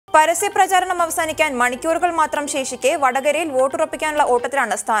പരസ്യ പ്രചാരണം അവസാനിക്കാൻ മണിക്കൂറുകൾ മാത്രം ശേഷിക്കെ വടകരയിൽ വോട്ടുറപ്പിക്കാനുള്ള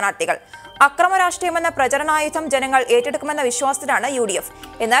ഓട്ടത്തിലാണ് സ്ഥാനാർത്ഥികൾ. അക്രമ രാഷ്ട്രീയമെന്ന പ്രചരണായുധം ജനങ്ങൾ ഏറ്റെടുക്കുമെന്ന വിശ്വാസത്തിലാണ് UDF.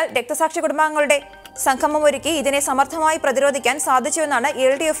 എന്നാൽ രക്തസാക്ഷി കുടുംബാംഗങ്ങളുടെ സംഗമമൊരുക്കി ഇതിനെ സമർത്ഥമായി പ്രതിരോധിക്കാൻ സാധിച്ചുവെന്നാണ്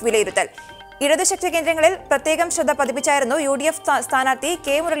LDF വിലയിരുത്തൽ. ഇടതുശക്തി കേന്ദ്രങ്ങളിൽ പ്രത്യേകം ശ്രദ്ധ പതിപ്പിച്ചായിരുന്നു UDF സ്ഥാനാർത്ഥി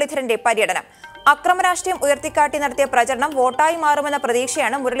K. മുരളീധരന്റെ പര്യടനം. അക്രമ രാഷ്ട്രീയം ഉയർത്തിക്കാട്ടി നടത്തിയ പ്രചരണം വോട്ടായി മാറുമെന്ന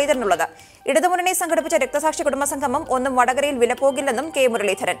പ്രതീക്ഷയാണ് മുരളീധരനുള്ളത്. ഇടതുമുന്നണി സംഘടിപ്പിച്ച രക്തസാക്ഷി കുടുംബ സംഗമം ഒന്നും വടകരയിൽ വിലപ്പോകില്ലെന്നും K.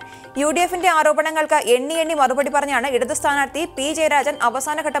 മുരളീധരൻ. UDFന്റെ ആരോപണങ്ങൾക്ക് എണ്ണി മറുപടി പറഞ്ഞാണ് ഇടതു സ്ഥാനാർത്ഥി P. ജയരാജൻ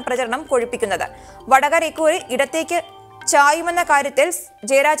അവസാനഘട്ട പ്രചരണം കൊഴുപ്പിക്കുന്നത്. വടകര ഇക്കുറി ഇടത്തേക്ക് ചായുമെന്ന കാര്യത്തിൽ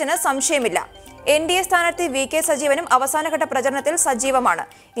ജയരാജന് സംശയമില്ല. NDA സ്ഥാനാർത്ഥി VK സജീവനും അവസാനഘട്ട പ്രചരണത്തിൽ സജീവമാണ്.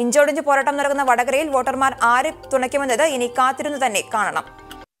 ഇഞ്ചോടിഞ്ച് പോരാട്ടം നടക്കുന്ന വടകരയിൽ വോട്ടർമാർ ആരെ തുണയ്ക്കുമെന്നത് ഇനി കാത്തിരുന്നു തന്നെ കാണണം.